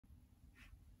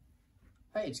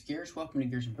Hi, it's Gears. Welcome to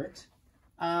Gears and Bricks.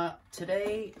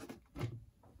 Today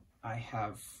I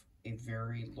have a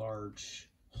very large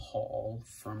haul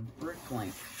from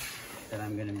BrickLink that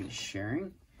I'm going to be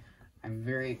sharing. I'm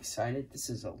very excited. This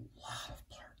is a lot of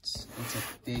parts. It's a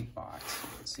big box, you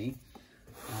can see.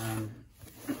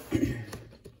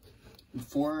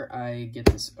 Before I get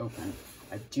this open,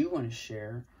 I do want to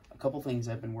share a couple things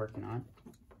I've been working on.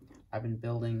 I've been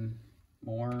building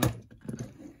more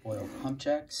oil pump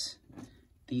jacks.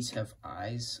 These have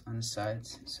eyes on the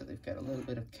sides, so they've got a little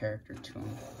bit of character to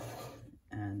them.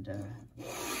 And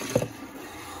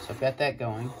so I've got that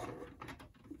going.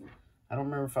 I don't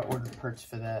remember if I ordered parts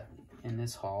for that in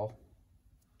this haul.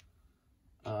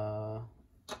 While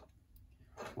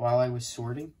I was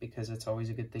sorting, because that's always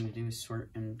a good thing to do, is sort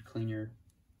and clean your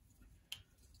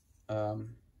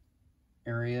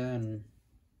area and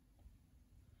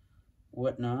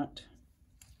whatnot,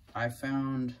 I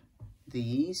found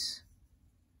these.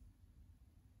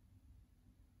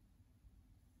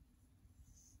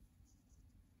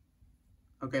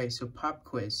 Okay, so pop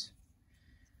quiz.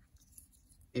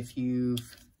 If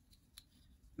you've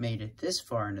made it this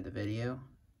far into the video,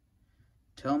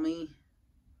 tell me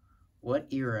what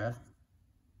era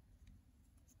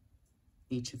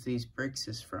each of these bricks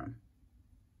is from.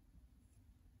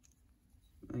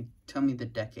 Like, tell me the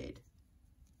decade.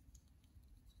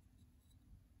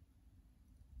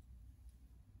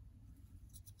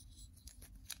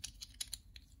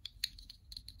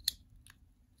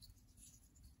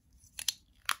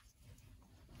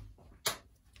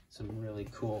 Some really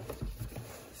cool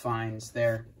finds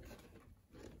there,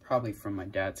 probably from my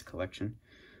dad's collection.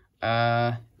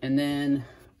 And then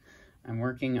I'm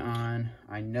working on,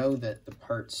 I know that the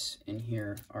parts in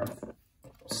here are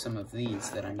some of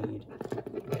these that I need.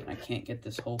 I can't get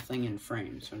this whole thing in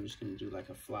frame, so I'm just going to do like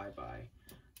a flyby.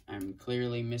 I'm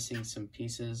clearly missing some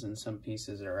pieces, and some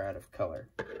pieces are out of color.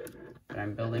 But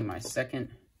I'm building my second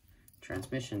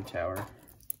transmission tower,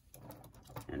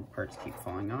 and parts keep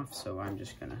falling off, so I'm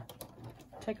just going to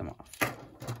take them off.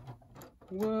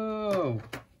 Whoa!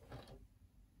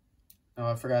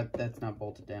 Oh, I forgot that's not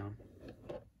bolted down.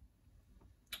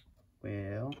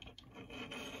 Well,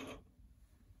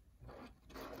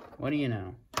 what do you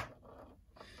know?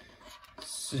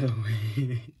 So,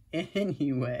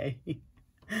 anyway,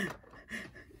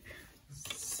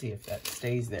 let's see if that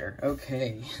stays there.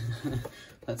 Okay,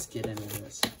 let's get into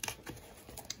this.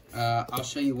 I'll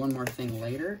show you one more thing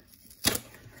later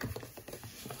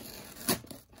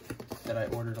that I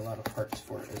ordered a lot of parts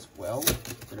for as well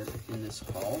that are in this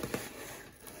haul.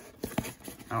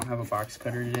 I don't have a box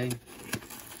cutter today.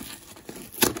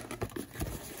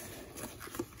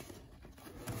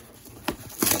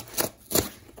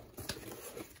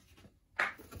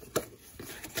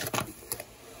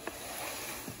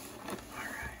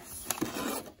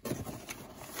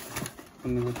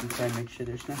 Let me look inside, make sure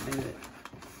there's nothing that,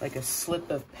 like a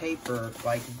slip of paper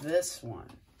like this one.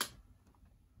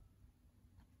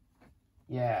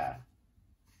 Yeah.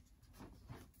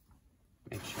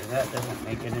 Make sure that doesn't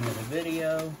make it into the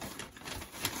video.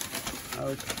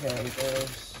 Okay,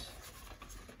 there's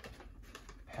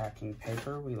packing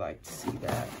paper. We like to see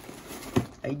that.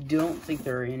 I don't think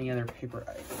there are any other paper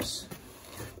items.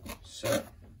 So,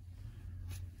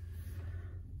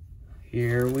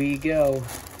 here we go.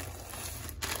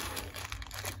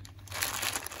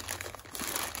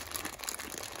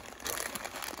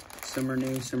 Some are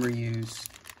new, some are used.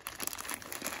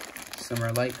 Some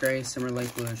are light gray, some are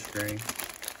light bluish gray,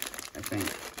 I think.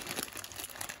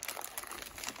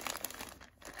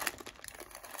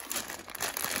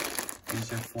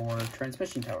 These are for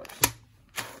transmission towers.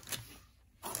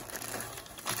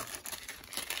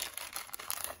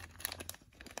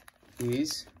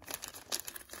 These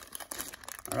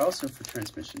are also for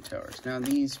transmission towers. Now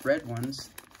these red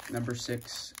ones, number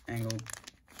 6 angled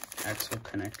axle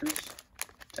connectors,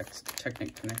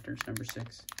 Technic connectors, number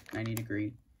 6, 90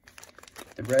 degree.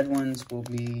 The red ones will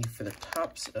be for the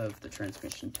tops of the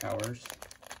transmission towers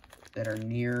that are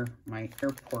near my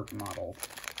airport model.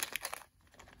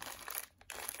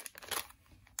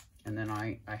 And then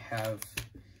I have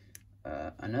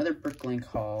another BrickLink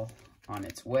haul on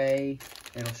its way.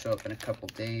 It'll show up in a couple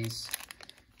days.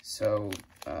 So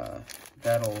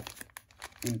that'll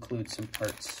include some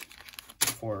parts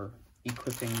for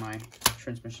equipping my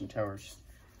transmission towers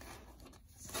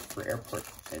for airport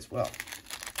as well.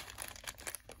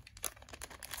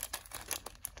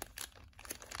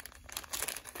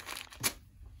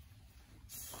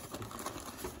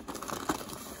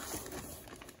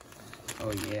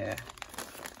 Oh yeah,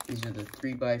 these are the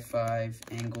 3x5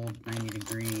 angled 90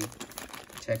 degree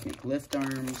Technic lift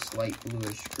arms, light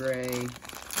bluish gray.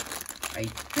 I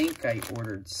think I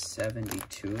ordered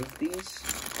 72 of these.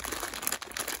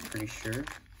 Pretty sure.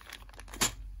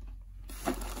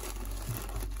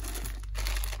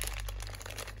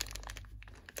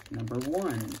 Number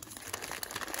 1,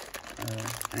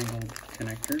 angled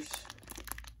connectors.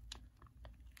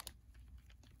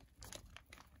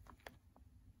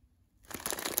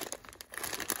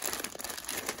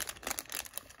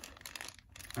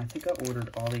 I think I ordered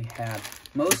all they had.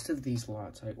 Most of these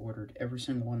lots, I ordered every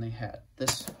single one they had.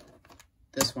 This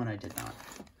one I did not.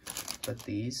 But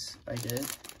these, I did.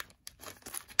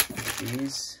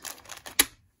 These,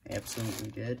 I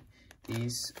absolutely did.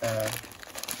 These, I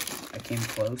came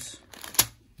close.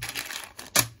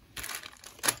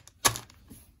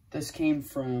 This came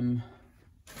from,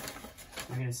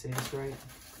 am I gonna say this right?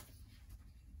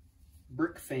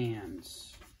 Brick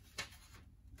Fans.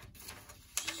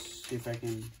 See if I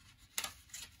can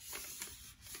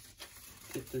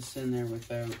get this in there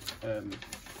without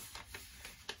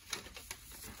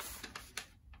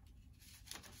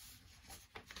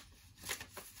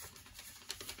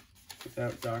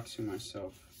doxing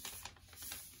myself.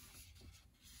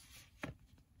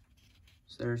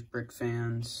 So there's Brick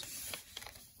Fans.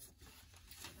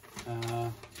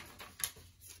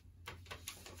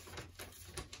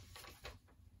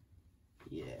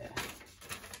 Yeah.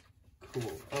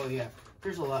 Cool. Oh yeah,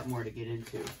 there's a lot more to get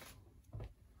into.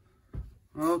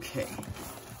 Okay.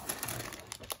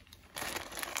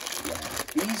 Yeah,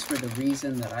 these were the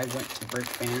reason that I went to Brick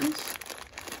Fans.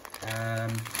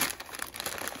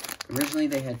 Originally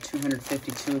they had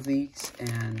 252 of these,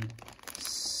 and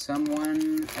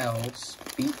someone else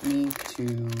beat me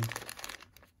to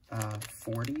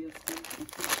 40 of them, I think.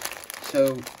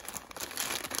 So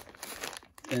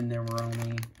then there were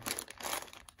only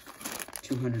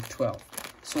 212.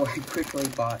 So I quickly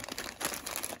bought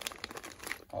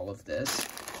all of this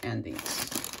and these.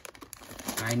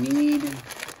 I need,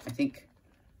 I think,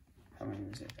 how many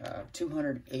was it?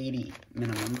 280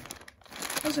 minimum.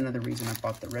 That was another reason I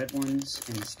bought the red ones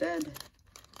instead,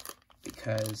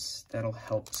 because that'll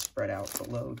help spread out the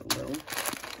load a little.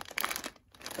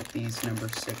 But these number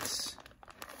 6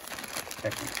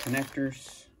 Technic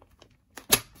connectors,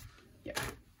 yeah,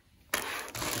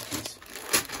 put these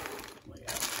way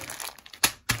out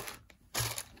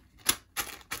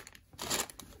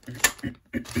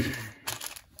there.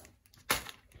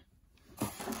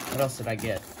 What else did I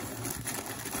get?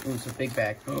 Ooh, it's a big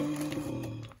bag. Oh,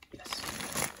 yes.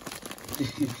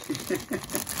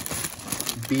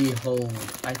 Behold.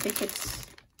 I think it's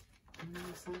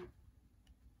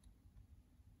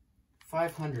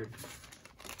 500.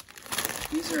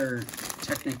 These are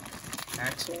Technic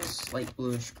axles, light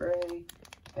bluish gray.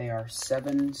 They are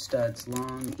 7 studs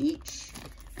long each,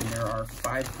 and there are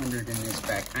 500 in this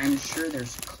bag. I'm sure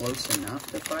there's close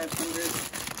enough to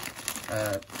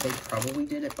 500. They probably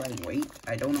did it by weight.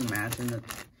 I don't imagine that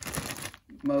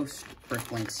most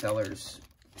BrickLink sellers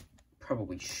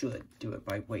probably should do it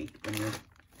by weight when you're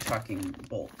talking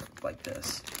bulk like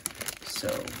this. So,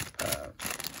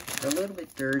 they're a little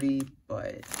bit dirty,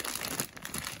 but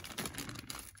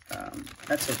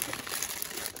that's okay.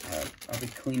 I'll be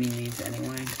cleaning these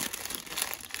anyway.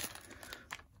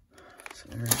 So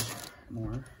there's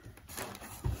more.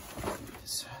 Get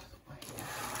this out of the way.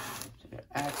 So we got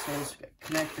axles, we got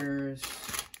connectors,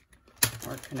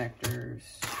 more connectors,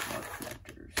 more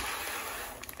connectors,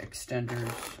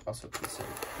 extenders, also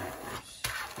considered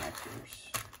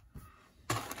connectors,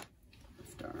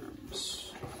 lift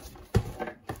arms.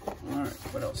 All right,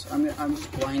 what else? I'm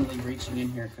just blindly reaching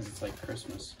in here because it's like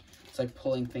Christmas. It's like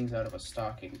pulling things out of a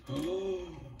stocking.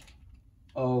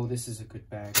 Oh, this is a good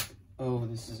bag. Oh,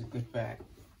 this is a good bag.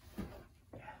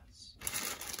 Yes.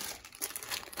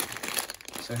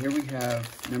 So here we have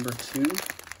number 2.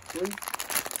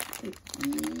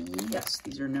 Yes,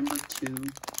 these are number 2.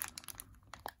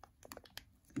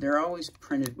 They're always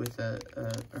printed with or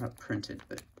not printed,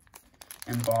 but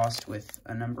embossed with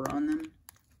a number on them.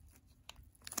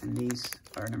 And these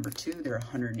are number 2. They're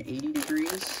 180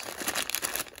 degrees.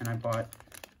 And I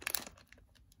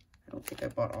don't think I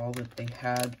bought all that they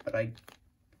had, but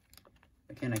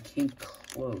again, I came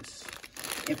close.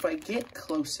 If I get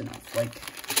close enough, like,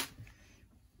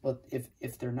 well,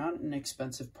 if they're not an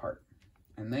expensive part,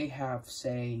 and they have,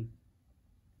 say,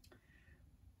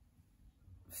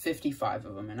 55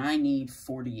 of them, and I need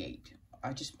 48,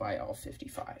 I just buy all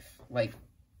 55. Like,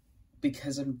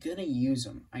 because I'm gonna use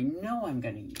them. I know I'm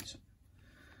gonna use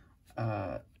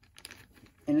them.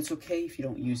 And it's okay if you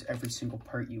don't use every single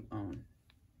part you own.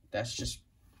 That's just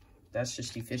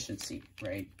efficiency,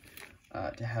 right?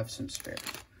 To have some spare.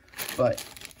 But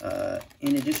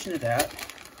in addition to that,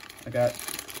 I got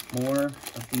more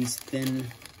of these thin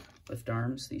lift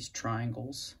arms, these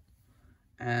triangles,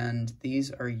 and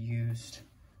these are used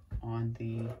on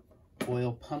the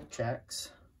oil pump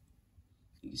jacks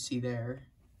you see there.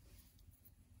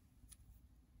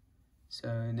 So,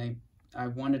 and I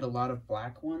wanted a lot of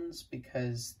black ones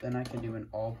because then I can do an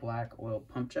all black oil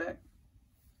pump jack.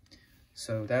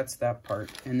 So that's that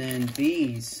part. And then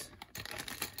these,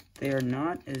 they are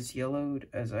not as yellowed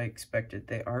as I expected.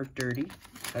 They are dirty.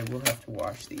 I will have to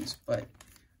wash these, but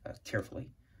carefully.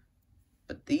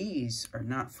 But these are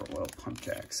not for oil pump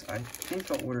jacks. I think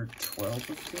I ordered 12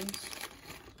 of these.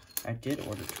 I did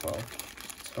order 12.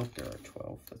 Let's hope there are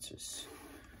 12.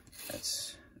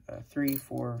 That's 3,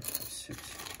 4, 5,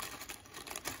 6.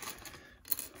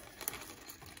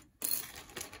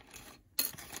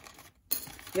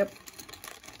 Yep,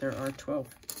 there are 12.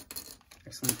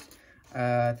 Excellent.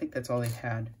 I think that's all they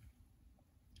had,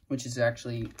 which is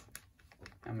actually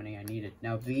how many I needed.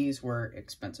 Now, these were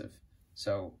expensive.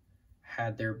 So,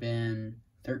 had there been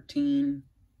 13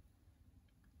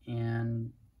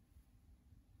 and,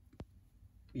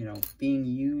 you know, being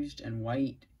used and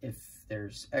white, if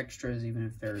there's extras, even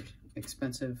if they're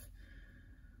expensive,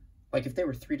 like if they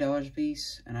were $3 a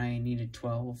piece and I needed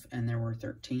 12 and there were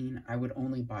 13, I would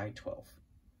only buy 12.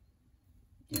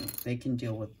 You know, they can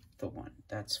deal with the one,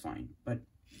 that's fine. But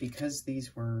because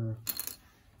these were,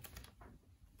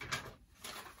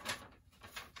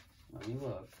 let me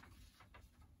look.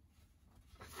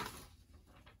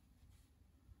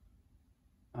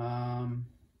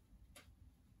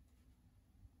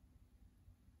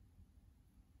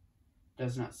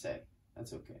 Does not say.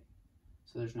 That's okay.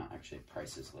 So there's not actually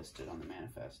prices listed on the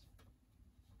manifest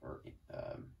or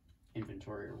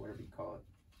inventory or whatever you call it.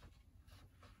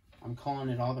 I'm calling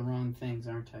it all the wrong things,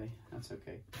 aren't I? That's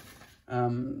okay.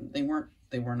 They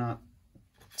were not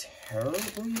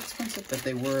terribly expensive, but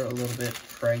they were a little bit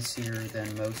pricier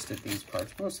than most of these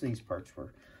parts. Most of these parts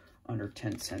were under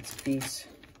 10 cents a piece.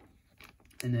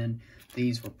 And then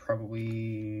these were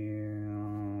probably,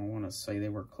 I want to say they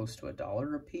were close to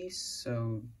 $1 a piece.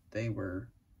 So they were,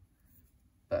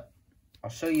 but I'll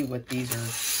show you what these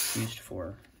are used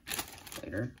for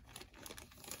later.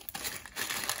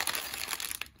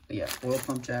 But yeah, oil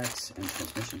pump jacks and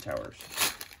transmission towers,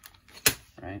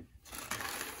 right?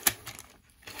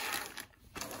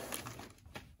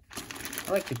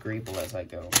 I like to greeble as I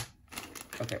go.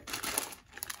 Okay.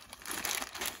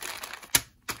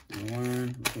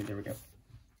 One, okay, there we go.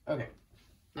 Okay,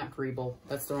 not greeble.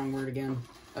 That's the wrong word again.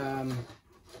 I'm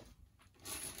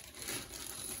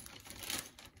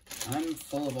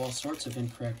full of all sorts of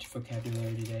incorrect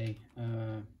vocabulary today.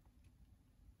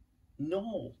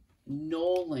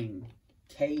 Knolling.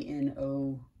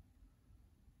 K-N-O-L-L-I-N-G.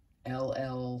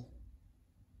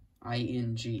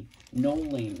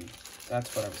 Knolling.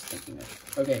 That's what I was thinking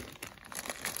of. Okay.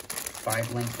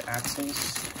 5-length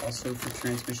axles, also for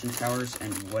transmission towers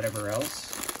and whatever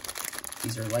else.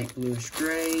 These are light bluish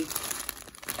gray.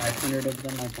 500 of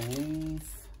them, I believe.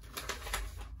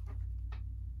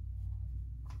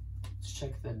 Let's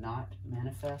check the knot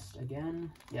manifest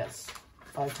again. Yes,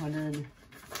 500.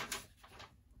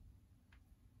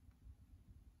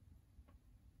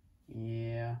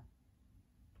 Yeah.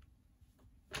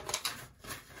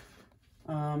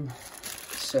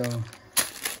 So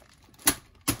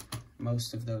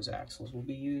most of those axles will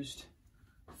be used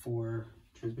for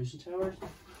transmission towers.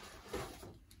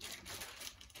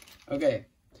 Okay,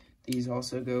 these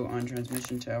also go on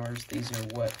transmission towers. These are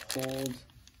what hold,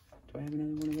 do I have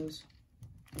another one of those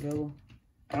available?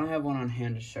 I don't have one on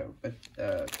hand to show, but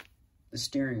the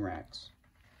steering racks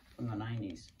from the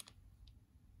 90s.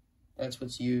 That's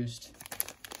what's used.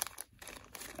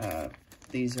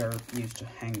 These are used to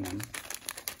hang them,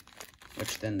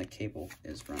 which then the cable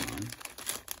is run on.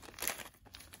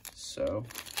 So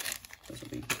this will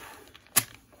be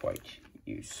quite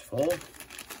useful.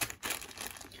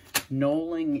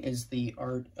 Knolling is the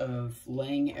art of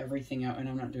laying everything out, and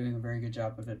I'm not doing a very good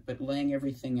job of it, but laying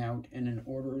everything out in an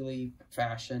orderly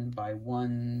fashion by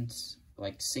ones,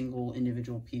 like single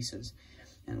individual pieces,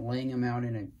 and laying them out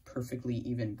in a perfectly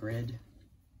even grid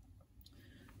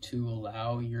to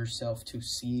allow yourself to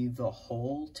see the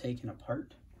whole taken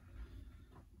apart.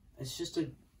 It's just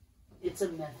it's a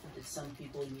method that some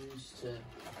people use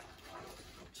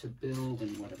to build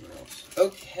and whatever else.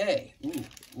 Okay.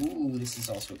 Ooh, this is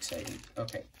also exciting.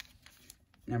 Okay.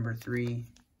 Number 3,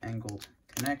 angled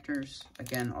connectors.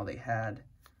 Again, all they had,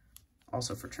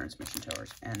 also for transmission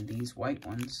towers. And these white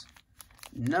ones,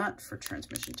 not for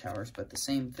transmission towers, but the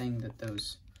same thing that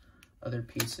those other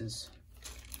pieces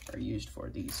are used for.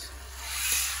 These.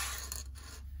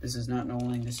 This is not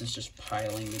knolling, this is just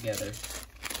piling together.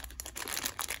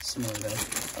 similar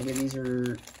though. Okay, these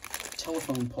are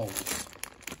telephone poles,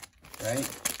 right?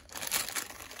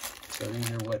 So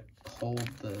these are what hold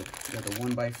the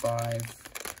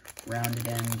 1x5 rounded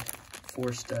end,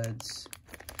 4 studs,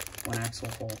 1 axle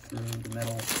hole through the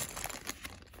metal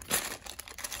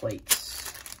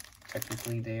plates.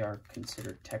 Technically, they are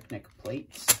considered Technic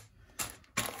plates.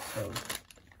 So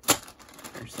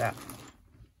there's that.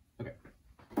 Okay.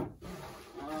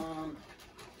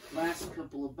 Last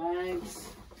couple of bags.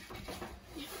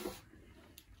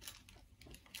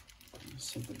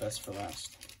 Save the best for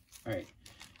last. All right.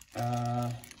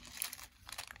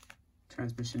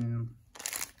 Transmission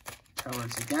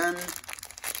towers again.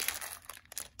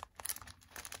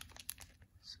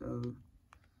 So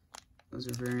those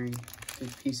are very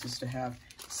good pieces to have.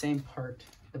 Same part.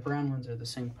 The brown ones are the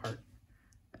same part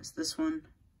as this one.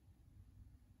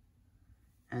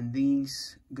 And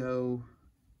these go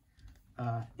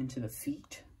into the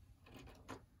feet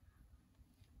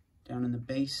down in the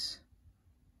base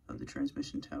of the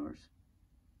transmission towers.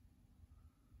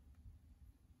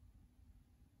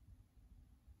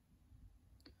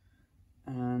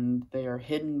 And they are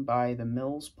hidden by the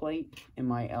MILS plate,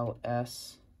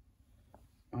 MILS,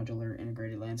 Modular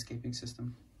Integrated Landscaping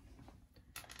System.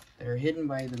 They're hidden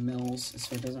by the MILS,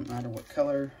 so it doesn't matter what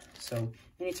color. So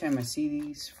anytime I see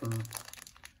these for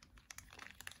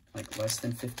like less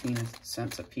than 15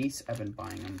 cents a piece, I've been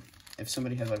buying them. If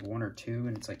somebody has like 1 or 2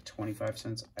 and it's like 25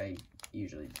 cents, I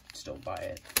usually still buy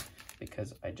it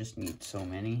because I just need so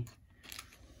many.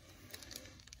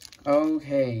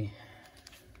 Okay.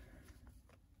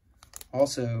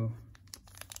 Also,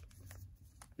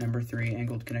 number 3,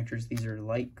 angled connectors. These are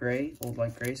light gray, old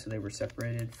light gray, so they were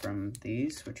separated from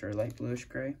these, which are light bluish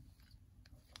gray.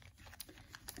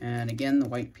 And again, the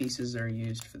white pieces are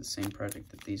used for the same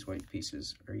project that these white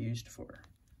pieces are used for.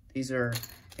 These are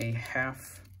a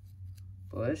half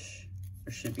bush.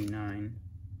 There should be 9.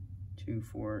 2,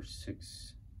 4,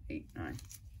 6, 8, 9.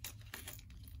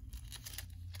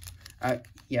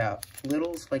 Yeah,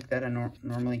 littles like that I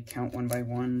normally count 1 by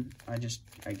 1. I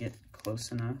get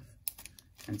close enough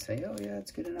and say, oh yeah,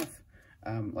 it's good enough.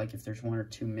 Like if there's 1 or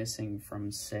 2 missing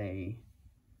from, say,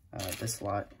 this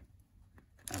lot,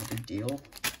 not a big deal.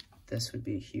 This would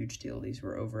be a huge deal. These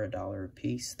were over $1 a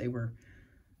piece. They were,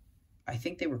 I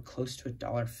think they were close to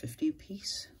 $1.50 a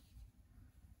piece.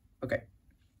 Okay.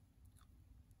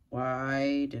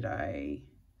 Why did I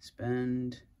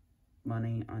spend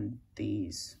money on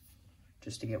these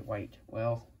just to get white?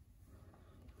 Well,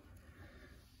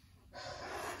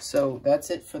 so that's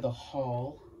it for the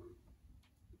haul.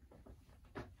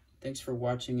 Thanks for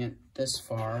watching it this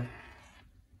far.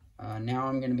 Now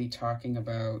I'm going to be talking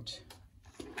about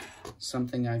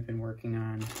something I've been working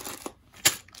on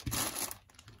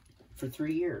for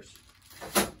 3 years.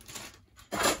 I'm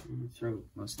going to throw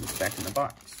most of this back in the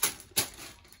box.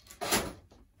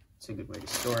 It's a good way to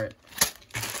store it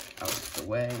out of the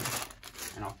way,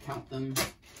 and I'll count them.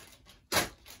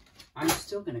 I'm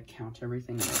still going to count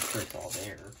everything and make sure it's all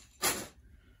there.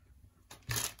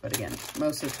 But again,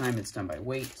 most of the time it's done by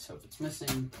weight, so if it's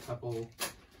missing a couple,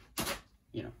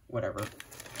 you know, whatever.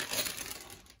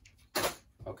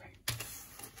 Okay.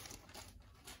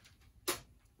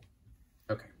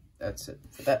 Okay, that's it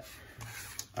for that.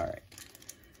 All right.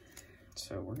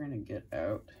 So we're going to get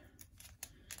out,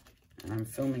 and I'm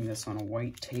filming this on a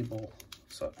white table,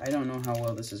 so I don't know how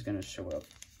well this is going to show up,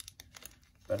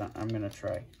 but I'm going to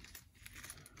try.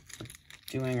 We're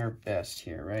doing our best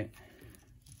here, right?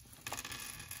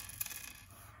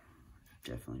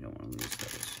 Definitely don't want to lose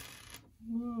those.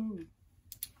 Whoa.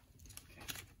 Okay.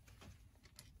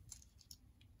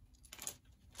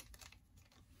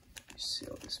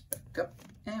 Seal this back up,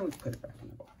 and we put it back in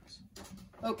the box.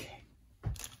 Okay.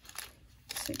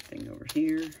 Same thing over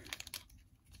here.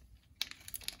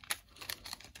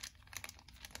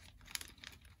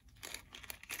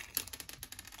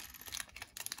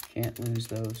 Can't lose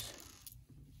those.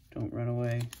 Don't run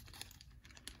away.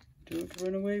 Don't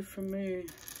run away from me.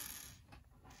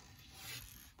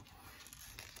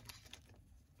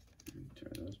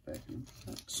 Throw those back in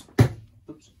the box.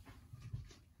 Oops.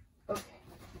 Okay.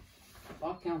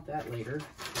 I'll count that later.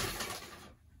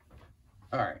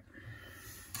 All right.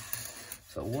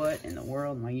 So what in the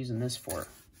world am I using this for?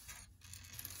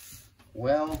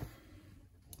 Well,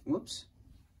 whoops.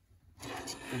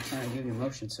 I'm trying to give you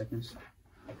motion sickness.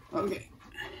 Okay.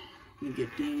 Let me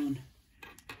get down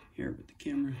here with the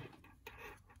camera.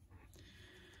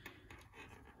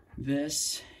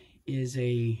 This is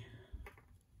a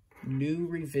new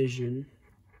revision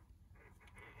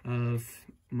of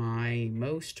my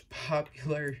most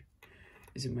popular,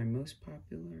 is it my most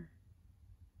popular?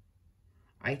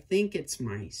 I think it's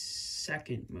my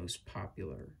second most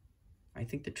popular. I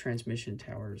think the transmission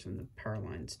towers and the power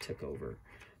lines took over.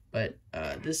 But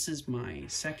this is my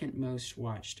second most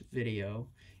watched video,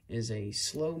 is a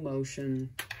slow motion,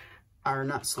 or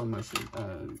not slow motion,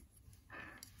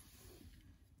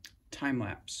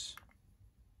 time-lapse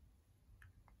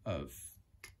of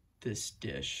this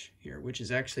dish here, which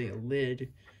is actually a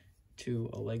lid to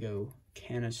a Lego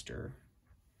canister.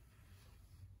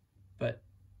 But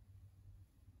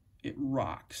it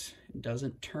rocks. It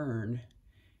doesn't turn,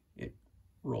 it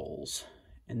rolls.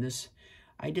 And this,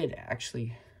 I did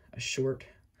actually a short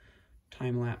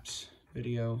time-lapse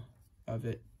video of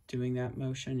it doing that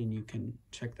motion, and you can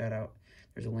check that out.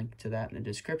 There's a link to that in the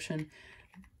description.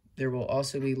 There will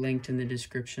also be linked in the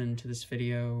description to this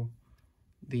video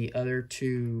the other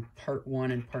two, part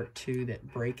 1 and part 2,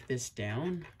 that break this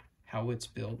down, how it's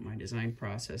built, my design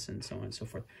process, and so on and so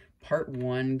forth. Part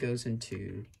 1 goes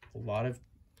into a lot of,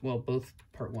 well, both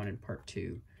part 1 and part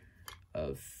 2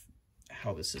 of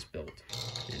how this is built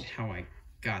and how I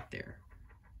got there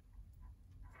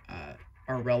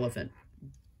are relevant,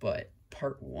 but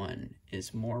part 1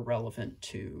 is more relevant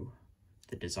to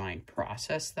the design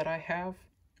process that I have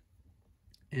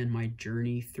and my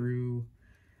journey through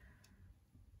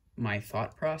my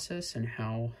thought process and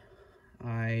how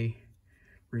I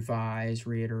revise,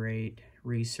 reiterate,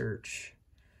 research,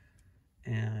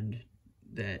 and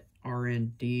that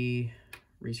R&D,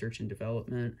 research and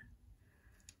development.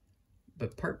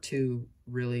 But part 2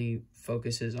 really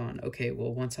focuses on, okay,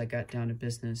 well, once I got down to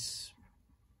business,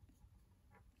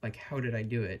 like, how did I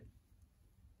do it?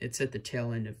 It's at the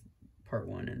tail end of part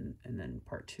 1, and then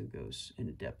part 2 goes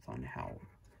into depth on how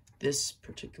this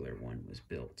particular one was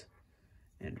built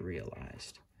and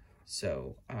realized.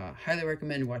 So highly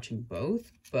recommend watching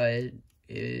both, but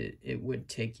it would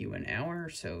take you an hour,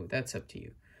 so that's up to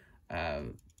you.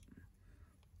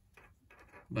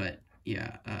 But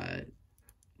yeah,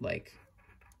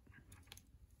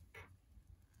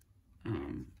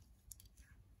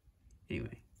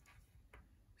 anyway,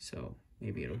 so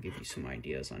maybe it'll give you some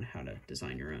ideas on how to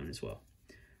design your own as well.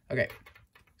 Okay,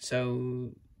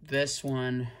 so this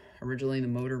one, originally the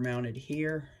motor mounted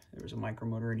here. There was a micro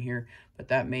motor in here, but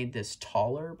that made this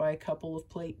taller by a couple of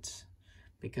plates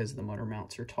because the motor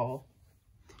mounts are tall.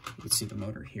 You can see the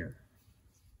motor here.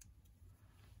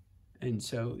 And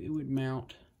so it would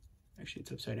mount, actually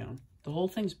it's upside down. The whole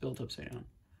thing's built upside down.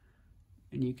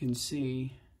 And you can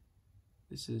see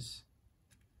this is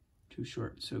too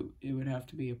short, so it would have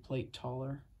to be a plate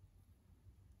taller.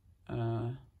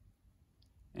 And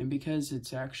because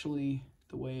it's actually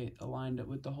the way it aligned up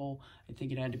with the hole, I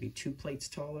think it had to be 2 plates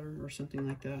taller or something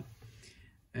like that.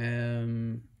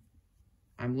 I'm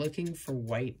looking for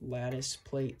white lattice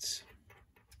plates.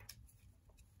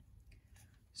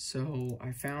 So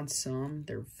I found some.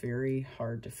 They're very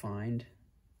hard to find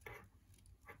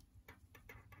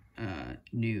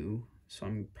new, so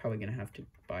I'm probably gonna have to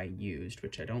buy used,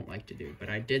 which I don't like to do, but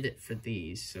I did it for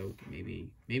these, so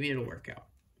maybe it'll work out.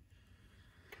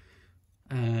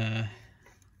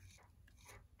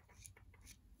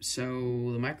 So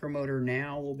the micromotor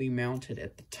now will be mounted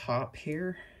at the top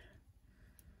here.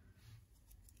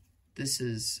 This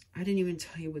is, I didn't even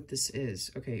tell you what this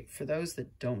is. Okay, for those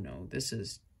that don't know, this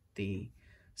is the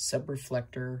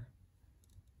subreflector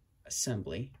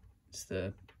assembly. It's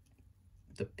the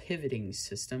pivoting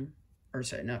system, or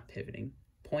sorry, not pivoting,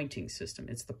 pointing system.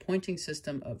 It's the pointing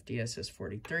system of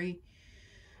DSS-43,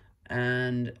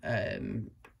 and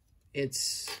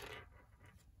it's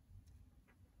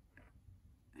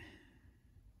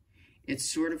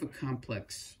sort of a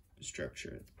complex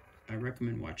structure. I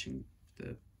recommend watching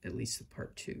at least the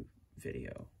part 2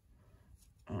 video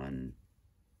on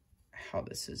how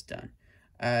this is done.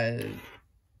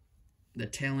 The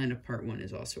tail end of part 1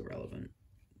 is also relevant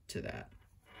to that.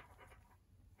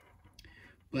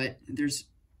 But there's,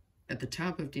 at the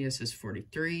top of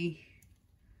DSS-43,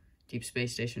 Deep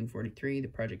Space Station 43, the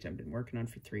project I've been working on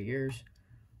for 3 years,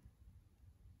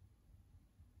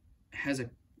 has a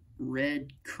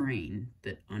red crane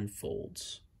that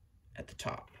unfolds at the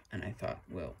top. And I thought,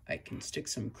 well, I can stick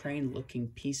some crane-looking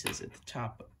pieces at the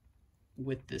top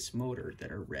with this motor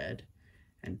that are red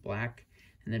and black,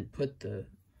 and then put the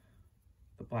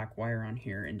black wire on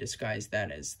here and disguise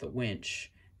that as the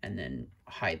winch, and then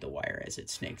hide the wire as it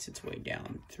snakes its way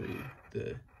down through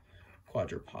the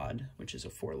quadrupod, which is a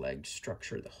 4-legged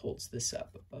structure that holds this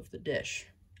up above the dish,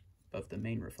 above the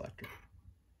main reflector.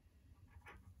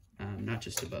 Not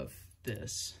just above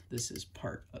this. This is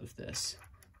part of this,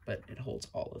 but it holds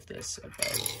all of this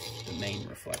above the main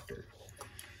reflector.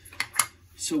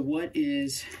 So what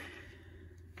is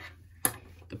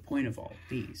the point of all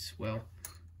these? Well,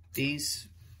 these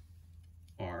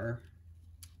are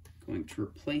going to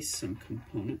replace some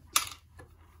components.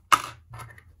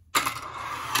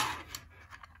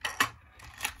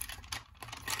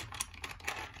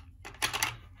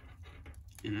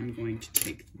 And I'm going to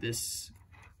take this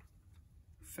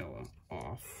fella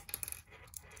off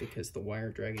because the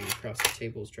wire dragging across the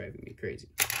table is driving me crazy.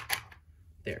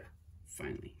 There,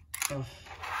 finally. Oh,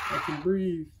 I can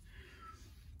breathe.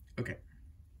 Okay.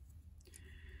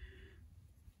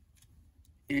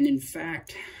 And in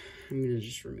fact, I'm gonna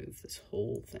just remove this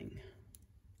whole thing.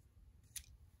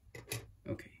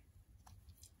 Okay.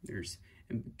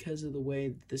 And because of the way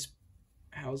that this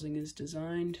housing is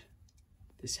designed,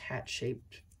 this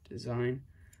hat-shaped design,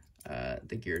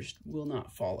 the gears will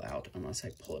not fall out unless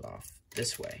I pull it off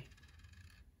this way.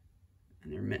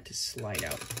 And they're meant to slide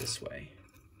out this way.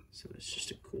 So it's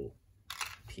just a cool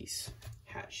piece,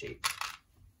 hat shape,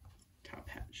 top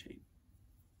hat shape.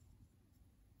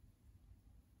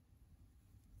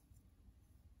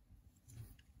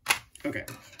 Okay,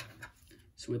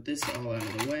 so with this all out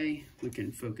of the way, we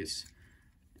can focus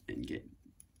and get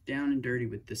down and dirty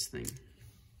with this thing.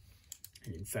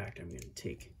 And in fact, I'm going to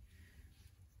take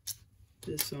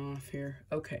this off here.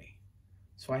 Okay,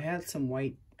 so I had some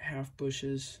white half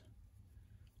bushes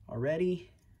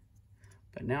already,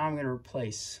 but now I'm going to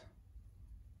replace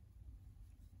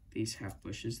these half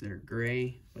bushes that are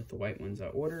gray with the white ones I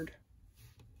ordered.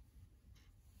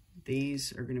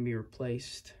 These are going to be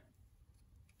replaced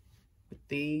with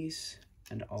these,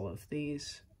 and all of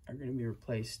these are going to be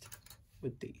replaced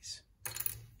with these.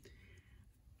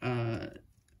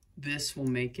 This will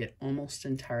make it almost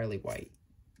entirely white.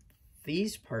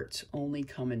 These parts only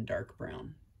come in dark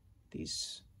brown.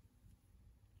 These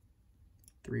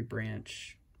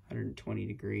 3-branch,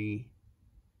 120-degree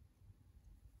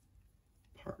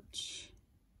parts.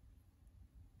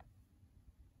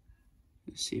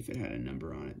 Let's see if it had a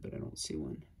number on it, but I don't see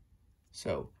one.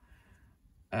 So,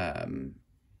 and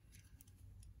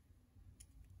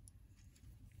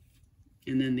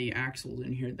then the axles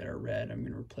in here that are red, I'm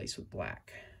going to replace with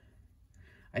black.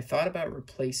 I thought about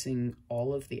replacing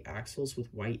all of the axles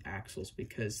with white axles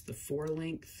because the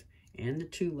 4-length and the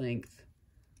 2-length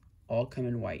all come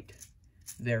in white.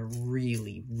 They're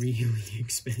really, really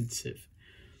expensive,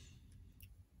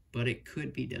 but it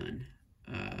could be done.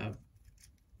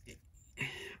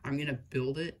 I'm going to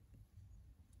build it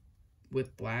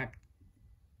with black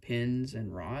pins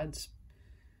and rods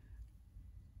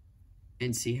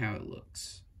and see how it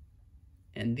looks.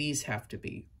 And these have to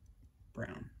be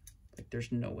brown. Like,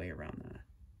 there's no way around that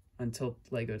until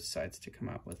LEGO decides to come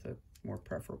out with a more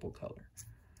preferable color.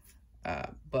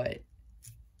 But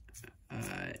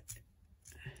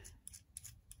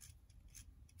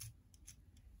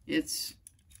it's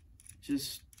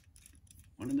just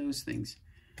one of those things.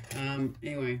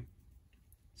 Anyway,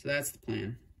 so that's the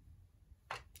plan.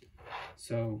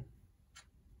 So,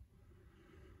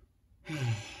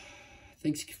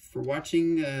 thanks for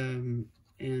watching,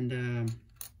 and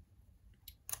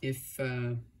if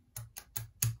you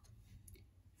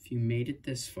made it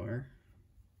this far,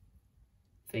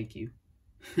 thank you.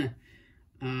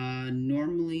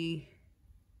 Normally,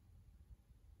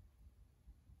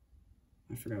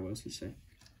 I forgot what I was going to say.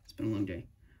 It's been a long day.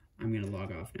 I'm going to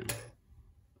log off now.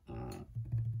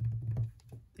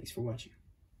 Thanks for watching.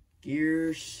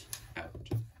 Gears out.